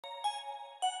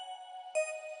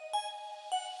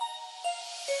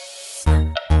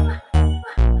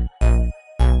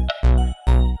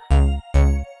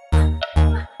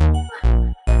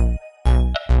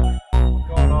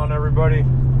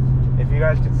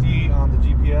see on the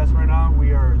GPS right now,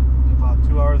 we are about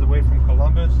 2 hours away from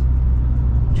Columbus.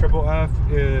 Triple-F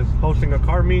is hosting a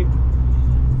car meet,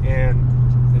 and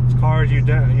it's cars you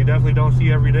definitely don't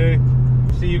see every day.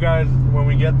 See you guys when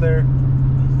we get there,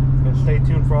 and stay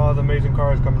tuned for all the amazing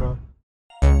cars coming up.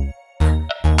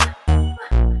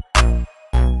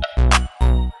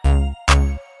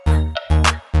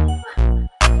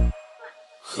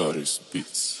 Hottest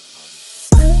beats.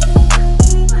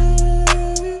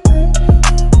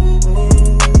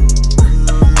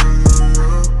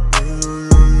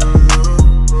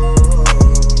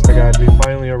 Hey guys, we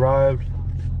finally arrived,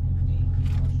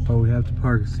 but we have to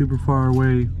park super far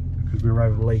away because we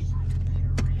arrived late.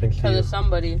 Thanks to you. Because of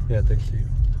somebody. Yeah, thanks to you.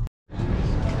 Look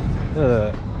at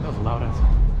that. That was loud ass.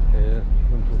 Yeah,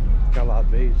 got a lot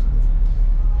of bass.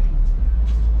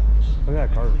 Look at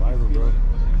that car reviver, bro.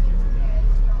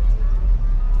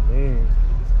 Dang.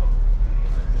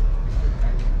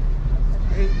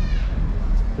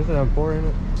 This is M4 in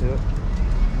it? Yeah.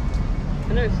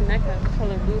 I never seen that kind of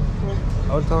color blue before.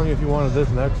 I was telling you if you wanted this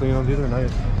next, so you know, these are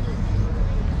nice.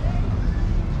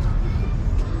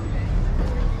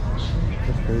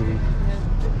 That's crazy.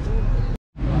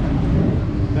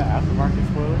 Is that aftermarket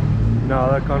spoiler? No,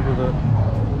 that comes with it.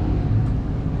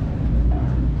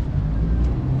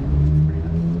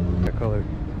 That color.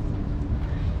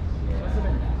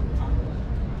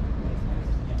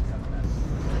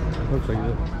 Looks like it.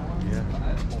 Yeah.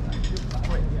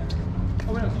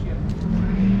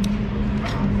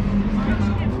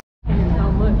 How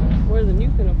much? More than you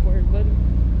can afford, buddy.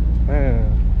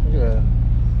 Man, look at that.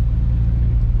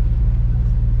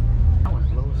 That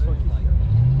one's low as fuck.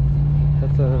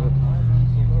 That's a...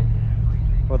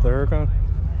 What, the Huracan?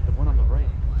 The one on the right.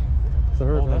 It's a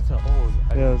Huracan. Oh, that's a old.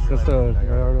 Yeah, it's just a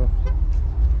Gallardo.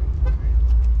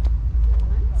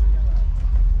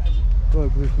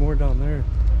 Look, there's more down there.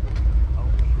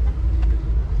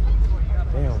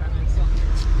 Damn.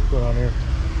 Let's go down here.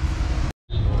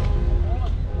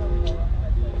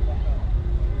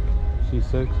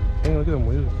 C6. Hey, look at them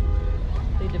wheels.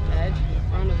 They the badge in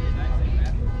front of it.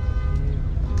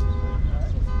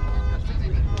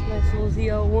 Nice little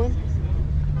ZL1.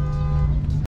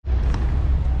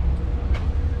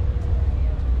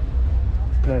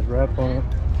 Nice wrap on it.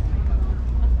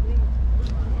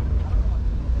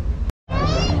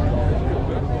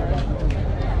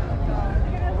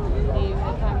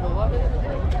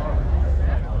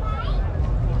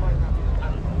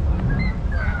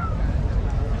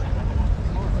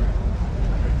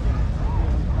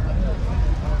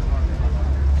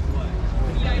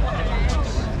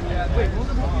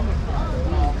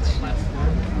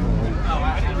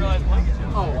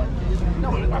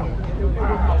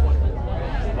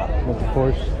 With the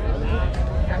Porsche.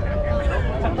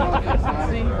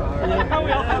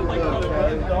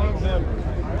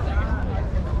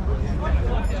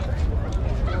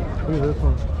 Look at this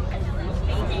one.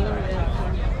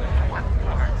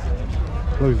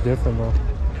 Looks different though.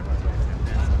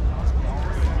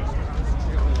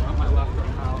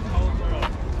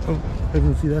 Oh, I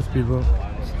didn't see that speedboat.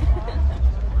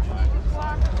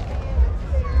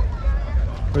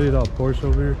 Look at all Porsche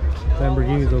over here.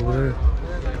 Lamborghini's over there.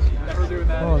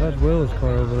 Oh, that's Will's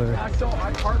car over there.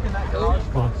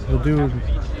 Oh, the dude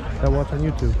that watch on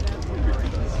YouTube.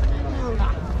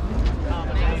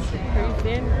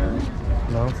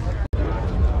 No.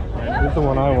 This is the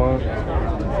one I want.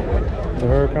 The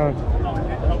Huracan.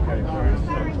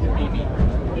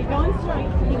 Keep going straight.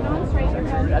 Keep going straight. You're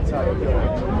good. That's how you do it.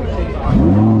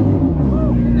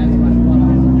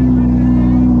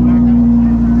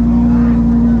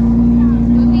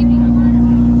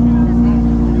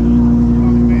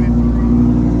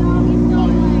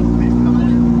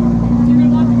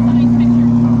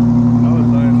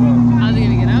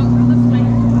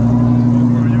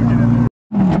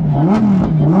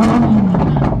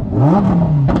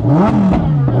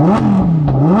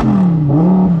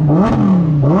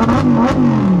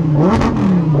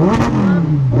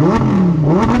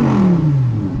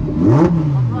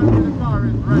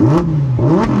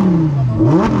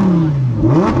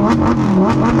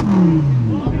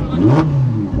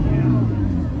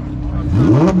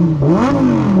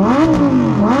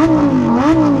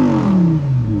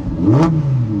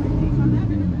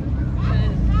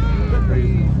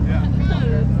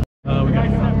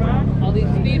 All these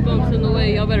speed bumps in the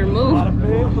way, y'all better move.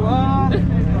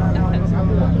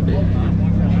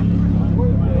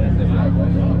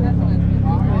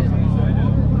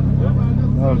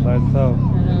 That was nice though.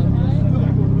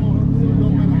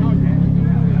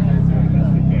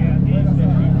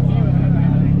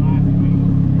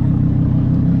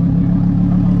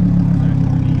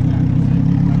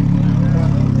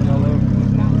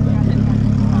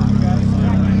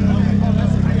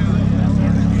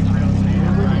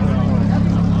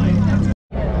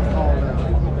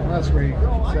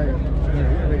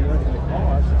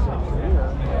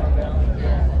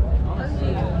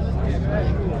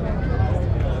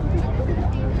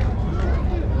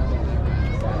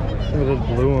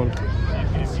 blue one.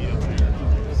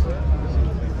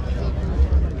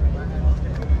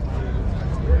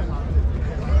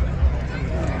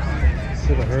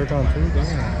 See the Huracan too?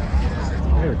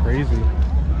 Damn. They're crazy.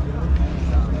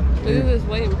 Look at this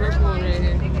white and purple one right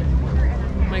here.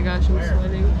 Oh my gosh, I'm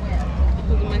sweating.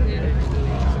 Look at my hair.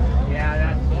 Yeah,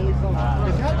 that's always so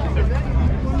is that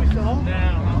when we saw? No.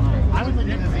 I was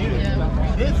looking at this either.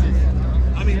 This is,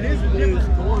 I mean, this is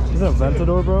gorgeous. Is that a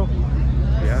Ventador, bro?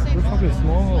 Yeah. They're fucking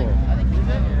small.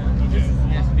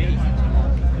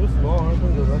 They're small, aren't they?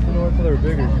 The Ventador, I thought they were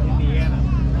bigger. Indiana.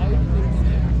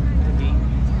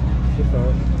 It's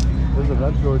alright. There's a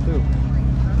Ventador too.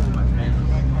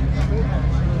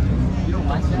 You don't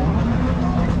like that?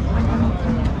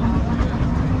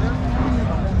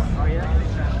 Oh yeah?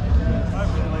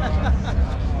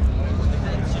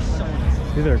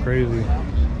 These are crazy.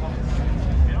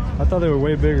 I thought they were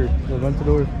way bigger. The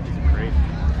Ventadors. Great.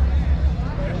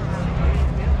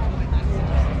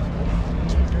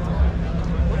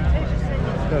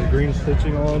 It's got green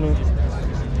stitching all on it.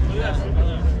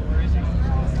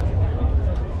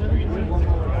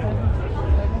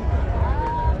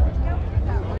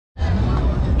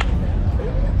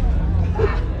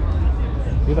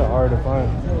 These are hard to find.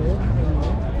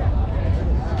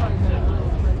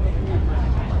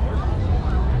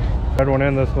 Red one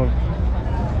and this one.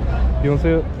 You want to see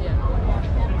it?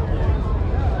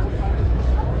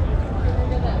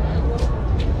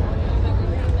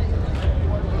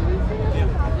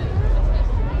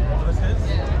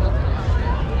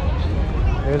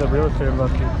 Hey, the real estate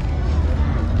investor.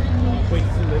 Wait,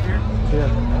 does he live here? Yeah.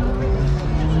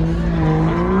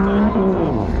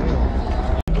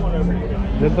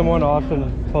 This is the one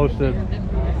Austin posted.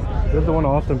 This is the one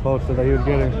Austin posted that he was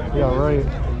getting. Yeah, right.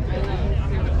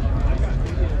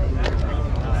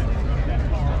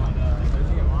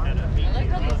 I like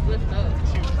how these lift up.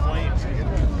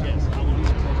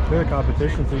 They're a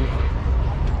competition team.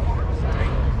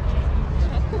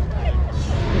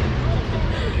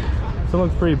 This one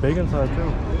looks pretty big inside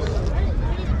too.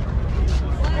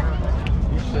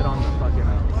 You shit on the fucking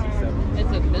C7.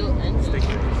 It's a built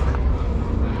engine.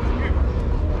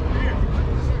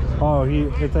 Oh,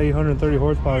 it's 830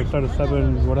 horsepower instead of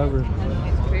 7 whatever.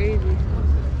 It's crazy. It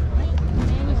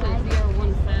says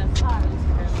ZR1 fast on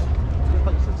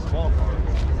Instagram.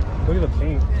 Look at the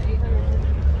paint.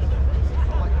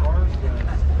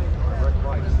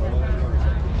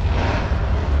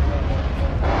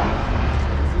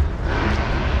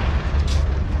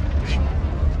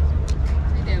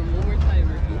 Damn, one more time,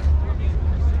 Ricky.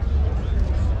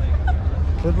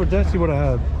 That's what Jesse would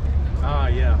have had. Ah,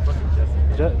 yeah. Fucking Jesse.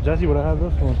 Jesse would have had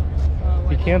this one.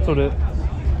 He canceled it. Are you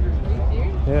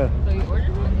serious? Yeah. So you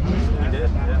ordered one? He did,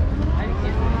 yeah. How did you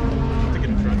cancel it? To get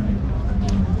a truck.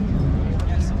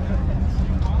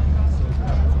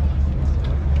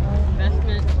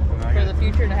 Investment for the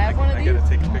future to have one of I these? gotta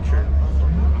take a picture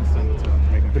and send it to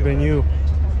him. Make him Could have been you.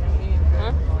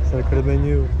 Huh? Said it could have been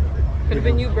you. Could have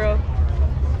been you, bro.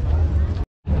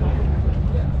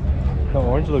 The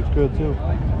orange looks good too.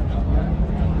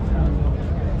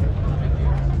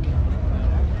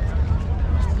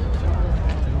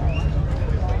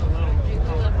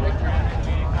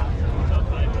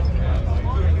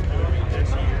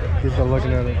 Just start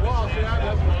looking at it.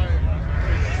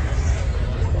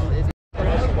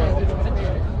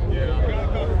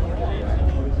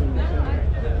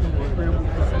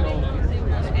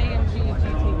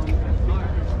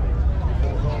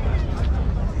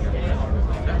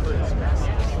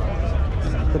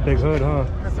 It's a big hood, huh?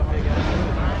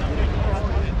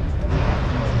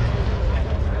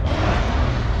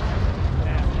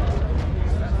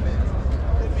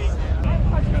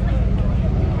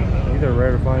 These are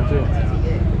rare to find too.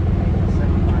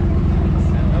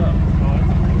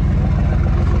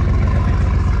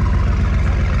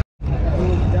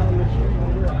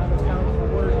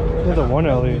 There's a 1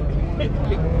 LE.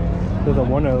 There's a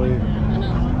 1 LE.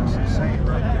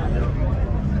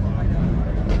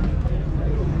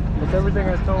 That's everything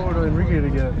I told Enrique to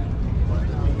get.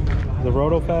 The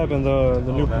Rotofab and the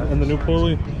new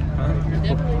pulley. I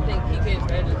definitely think PK's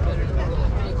red is better.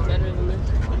 Looks better than this.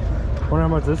 Wonder how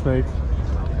much this makes.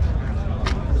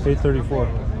 834.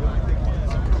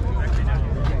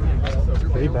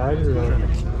 8 bags or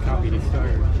Copy to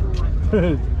start.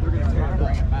 Dang.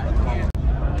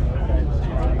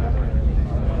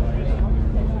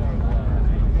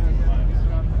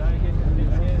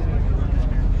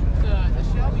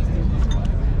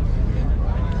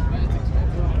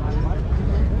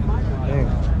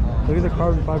 Look at the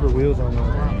carbon fiber wheels on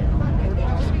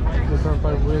that. The carbon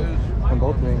fiber wheels on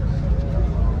both wings.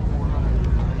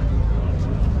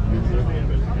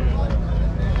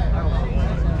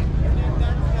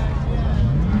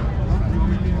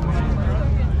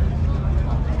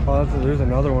 there's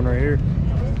another one right here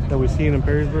that we seen in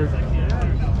Perrysburg.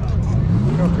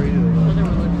 Look how crazy they are. Other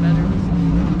one looked better.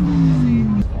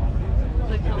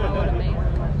 Like how I would have made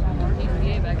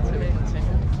PCA back today.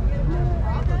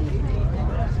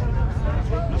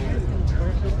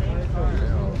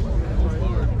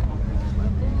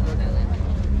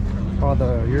 Oh,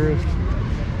 the Urus.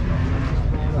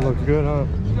 It looks good, huh?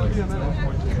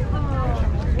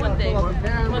 One day.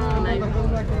 Must be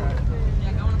nice.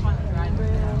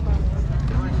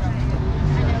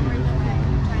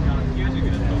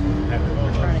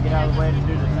 We're trying to get out of the way to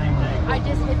do the same thing. I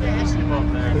just hit the issue.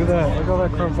 Look at that. Look at all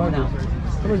that chrome fibers.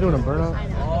 Somebody's doing a burnout.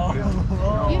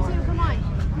 You two, come on.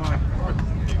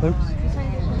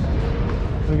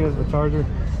 Look at the charger.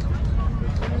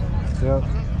 Yep.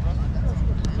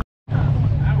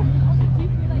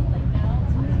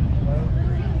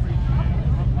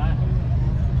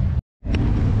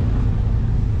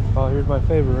 Oh, here's my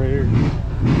favorite right here.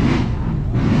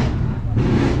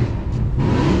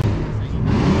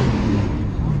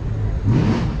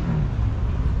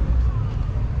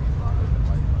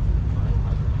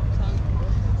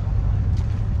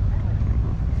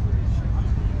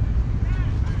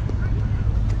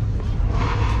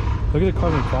 Look at the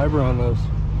carbon fiber on those.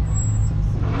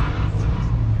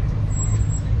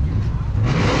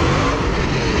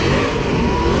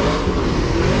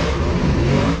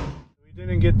 We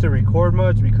didn't get to record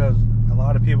much because a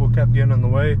lot of people kept getting in the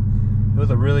way. It was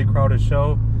a really crowded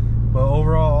show, but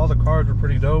overall all the cars were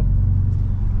pretty dope.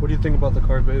 What do you think about the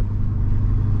cars, babe?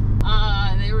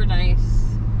 They were nice.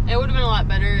 It would have been a lot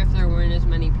better if there weren't as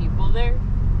many people there,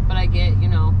 but I get, you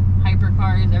know, hyper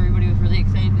cars, everybody was really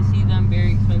excited to see them,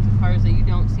 very expensive cars that you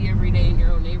don't see every day in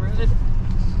your own neighborhood.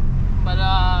 But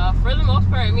for the most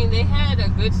part, I mean, they had a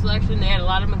good selection. They had a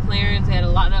lot of McLarens, they had a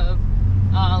lot of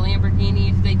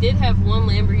Lamborghinis. They did have one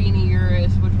Lamborghini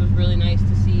Urus, which was really nice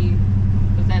to see,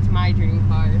 because that's my dream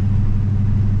car.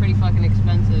 Pretty fucking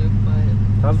expensive,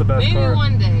 but That's the best maybe car.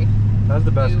 one day. That's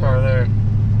the best Maybe car one there. day.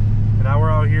 And now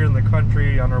we're out here in the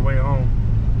country on our way home.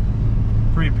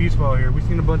 Pretty peaceful out here. We've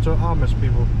seen a bunch of Amish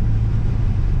people.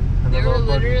 And They their were little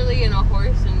buggy. literally in a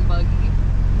horse and buggy.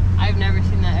 I've never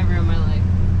seen that ever in my life.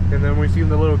 And then we seen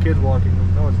the little kids walking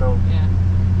them. That was dope. Yeah.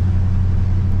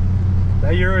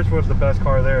 That Urus was the best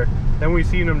car there. Then we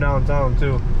seen them downtown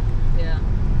too. Yeah.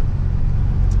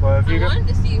 But if I you got wanted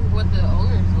to see what the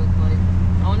owners looked like.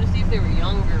 I wanted to see if they were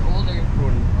younger, older.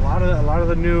 a lot of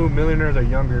the new millionaires are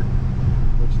younger,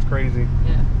 which is crazy.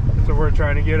 Yeah. That's what we're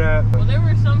trying to get at. Well, there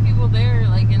were some people there,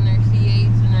 like in their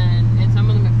C8s, and some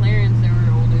of the McLarens, they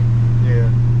were older. Yeah.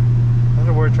 That's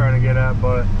what we're trying to get at,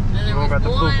 but And then we there don't was got the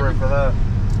blueprint for that.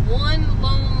 one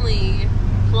lonely,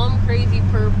 plum crazy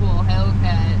purple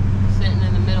Hellcat sitting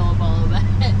in the middle of all of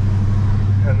that.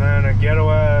 And then a ghetto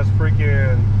ass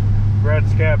freaking red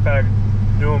Scat Pack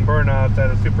doing burnouts at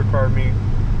a supercar meet.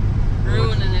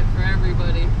 Ruining it for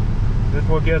everybody. This is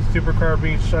what gets supercar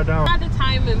meets shut down. At the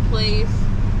time and place,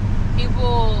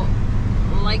 people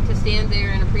like to stand there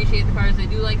and appreciate the cars. They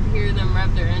do like to hear them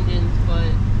rev their engines,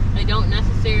 but they don't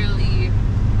necessarily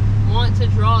want to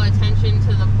draw attention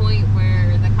to the point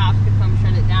where the cops could come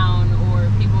shut it down or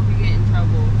people could get in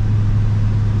trouble.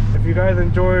 If you guys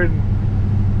enjoyed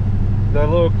the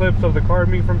little clips of the car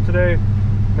meet from today,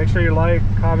 make sure you like,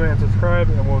 comment, and subscribe,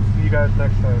 and we'll see you guys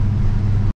next time.